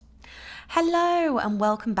Hello and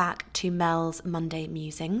welcome back to Mel's Monday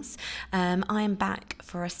Musings. I am back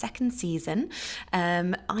for a second season.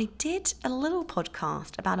 I did a little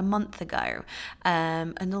podcast about a month ago,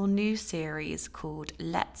 a little new series called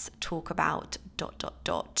Let's Talk About ...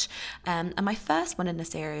 And my first one in the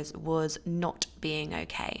series was not being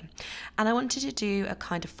okay. And I wanted to do a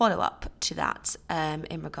kind of follow-up to that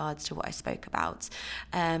in regards to what I spoke about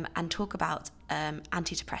and talk about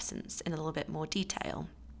antidepressants in a little bit more detail.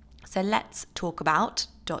 So let's talk about ...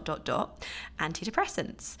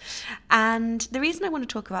 antidepressants. And the reason I want to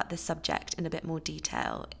talk about this subject in a bit more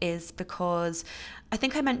detail is because I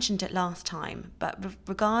think I mentioned it last time, but with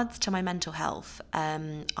regards to my mental health,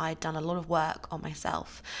 I'd done a lot of work on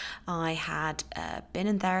myself. I had been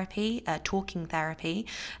in therapy, talking therapy,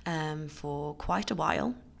 for quite a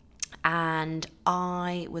while. And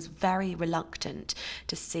I was very reluctant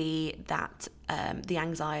to see that the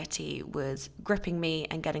anxiety was gripping me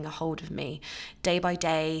and getting a hold of me. Day by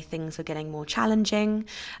day, things were getting more challenging.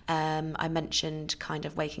 I mentioned kind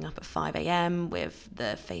of waking up at 5 a.m. with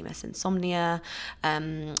the famous insomnia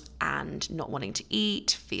and not wanting to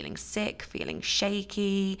eat, feeling sick, feeling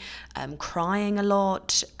shaky, crying a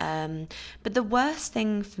lot. But the worst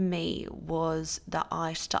thing for me was that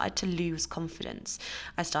I started to lose confidence.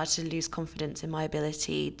 I started to lose confidence in my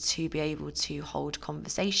ability to be able to hold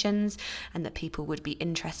conversations and that people would be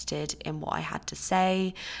interested in what I had to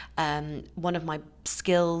say. One of my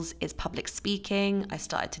skills is public speaking. I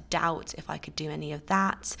started to doubt if I could do any of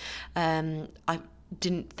that. I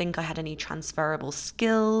didn't think I had any transferable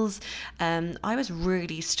skills. I was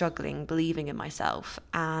really struggling believing in myself,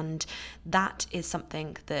 and that is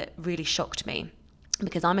something that really shocked me.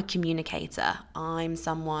 Because I'm a communicator, I'm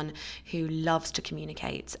someone who loves to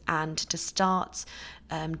communicate, and to start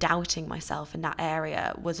doubting myself in that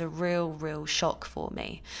area was a real shock for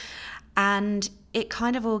me. And it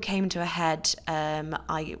kind of all came to a head.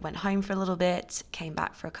 I went home for a little bit, came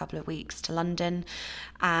back for a couple of weeks to London,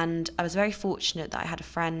 and I was very fortunate that I had a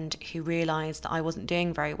friend who realised that I wasn't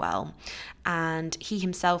doing very well, and he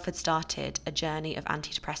himself had started a journey of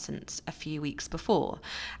antidepressants a few weeks before,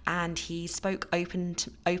 and he spoke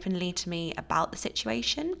openly to me about the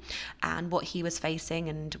situation and what he was facing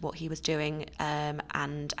and what he was doing,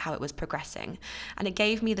 and how it was progressing. And it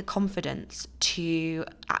gave me the confidence to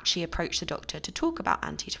actually approach the doctor to talk about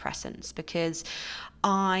antidepressants, because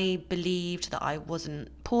I believed that I wasn't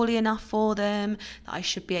poorly enough for them, that I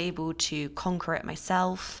should be able to conquer it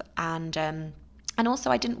myself, and also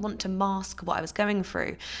I didn't want to mask what I was going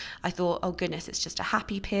through. I thought, oh goodness, it's just a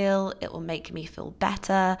happy pill, it will make me feel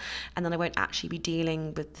better, and then I won't actually be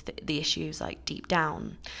dealing with the issues like deep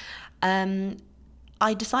down.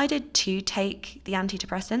 I decided to take the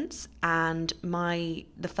antidepressants, and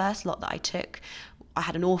the first lot that I took, I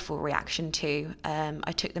had an awful reaction to.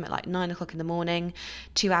 I took them at like 9 o'clock in the morning.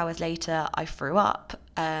 2 hours later, I threw up.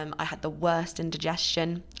 I had the worst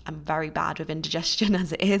indigestion. I'm very bad with indigestion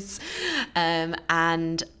as it is.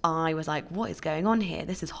 And I was like, what is going on here?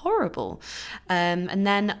 This is horrible. And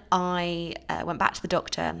then I went back to the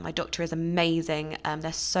doctor. My doctor is amazing.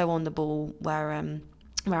 They're so on the ball where I'm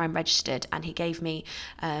registered, and he gave me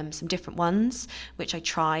some different ones which I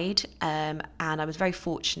tried, and I was very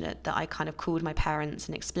fortunate that I kind of called my parents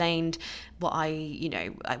and explained what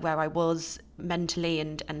where I was mentally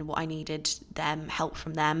and what I needed help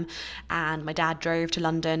from them. And my dad drove to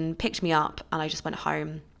London, picked me up, and I just went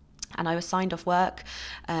home. And I was signed off work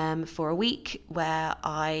for a week, where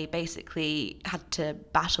I basically had to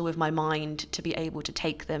battle with my mind to be able to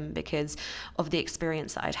take them because of the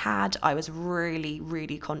experience that I'd had. I was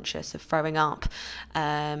really conscious of throwing up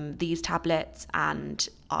these tablets, and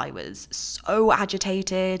I was so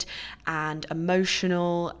agitated and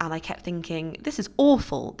emotional, and I kept thinking, this is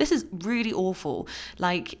awful. This is really awful.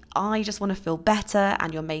 Like, I just want to feel better,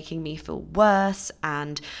 and you're making me feel worse,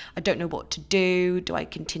 and I don't know what to do. Do I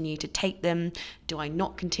continue to take them? Do I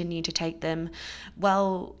not continue to take them?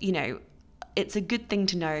 Well, it's a good thing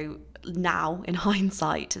to know now in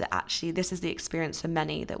hindsight that actually this is the experience for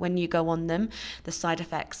many, that when you go on them, the side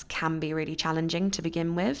effects can be really challenging to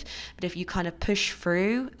begin with, but if you kind of push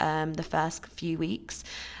through the first few weeks,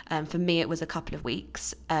 for me it was a couple of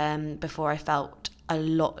weeks before I felt a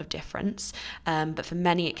lot of difference, but for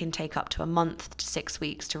many it can take up to a month to 6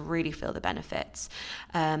 weeks to really feel the benefits.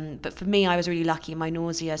 But for me, I was really lucky. My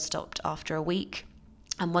nausea stopped after a week.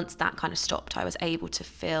 And once that kind of stopped, I was able to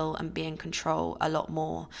feel and be in control a lot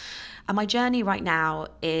more. And my journey right now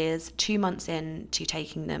is 2 months into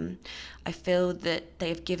taking them. I feel that they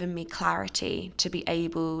have given me clarity to be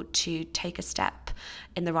able to take a step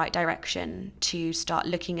in the right direction, to start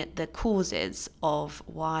looking at the causes of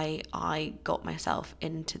why I got myself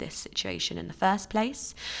into this situation in the first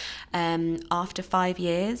place. After 5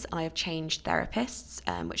 years, I have changed therapists,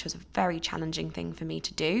 which was a very challenging thing for me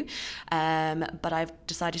to do. But I've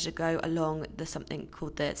decided to go along something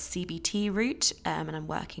called the CBT route, and I'm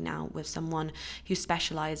working now with someone who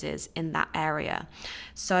specializes in that area.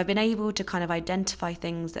 So I've been able to kind of identify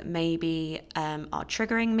things that maybe are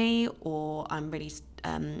triggering me or I'm really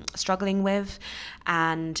struggling with,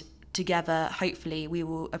 and together hopefully we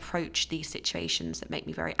will approach these situations that make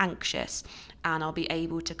me very anxious, and I'll be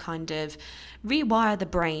able to kind of rewire the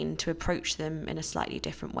brain to approach them in a slightly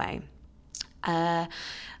different way.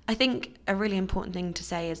 I think a really important thing to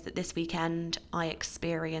say is that this weekend I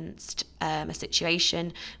experienced a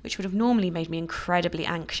situation which would have normally made me incredibly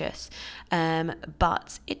anxious,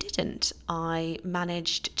 but it didn't. I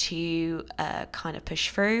managed to kind of push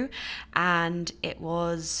through, and it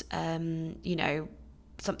was,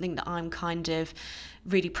 something that I'm kind of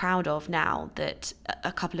really proud of now, that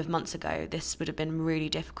a couple of months ago this would have been really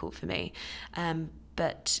difficult for me.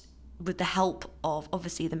 But with the help of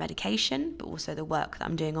obviously the medication, but also the work that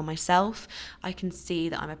I'm doing on myself, I can see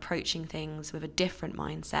that I'm approaching things with a different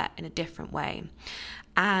mindset in a different way.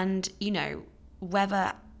 And,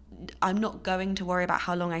 whether I'm not going to worry about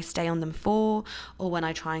how long I stay on them for or when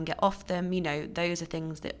I try and get off them, those are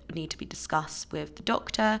things that need to be discussed with the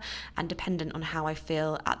doctor and dependent on how I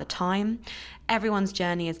feel at the time. Everyone's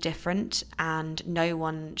journey is different, and no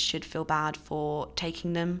one should feel bad for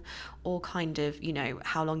taking them or kind of,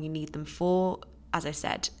 how long you need them for. As I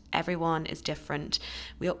said, everyone is different.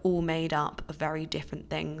 We are all made up of very different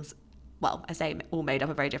things. Well, I say all made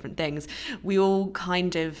up of very different things. We all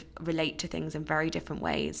kind of relate to things in very different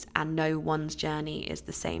ways, and no one's journey is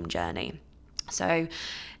the same journey. So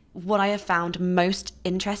what I have found most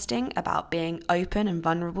interesting about being open and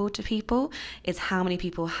vulnerable to people is how many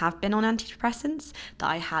people have been on antidepressants that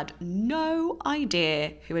I had no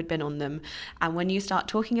idea who had been on them. And when you start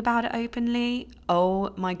talking about it openly,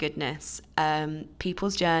 oh my goodness,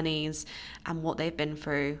 people's journeys and what they've been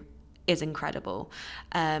through is incredible.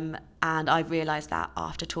 And I've realised that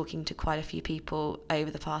after talking to quite a few people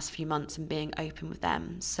over the past few months and being open with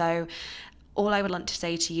them. So all I would like to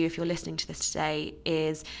say to you, if you're listening to this today,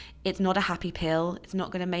 is it's not a happy pill. It's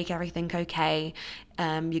not going to make everything okay.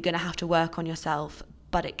 You're going to have to work on yourself,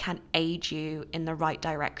 but it can aid you in the right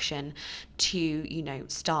direction to,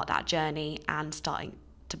 start that journey and starting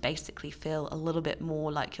to basically feel a little bit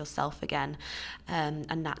more like yourself again.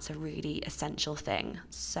 And that's a really essential thing.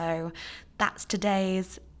 So that's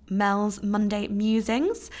today's Mel's Monday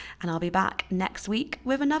Musings, and I'll be back next week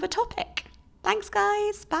with another topic. Thanks,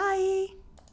 guys. Bye.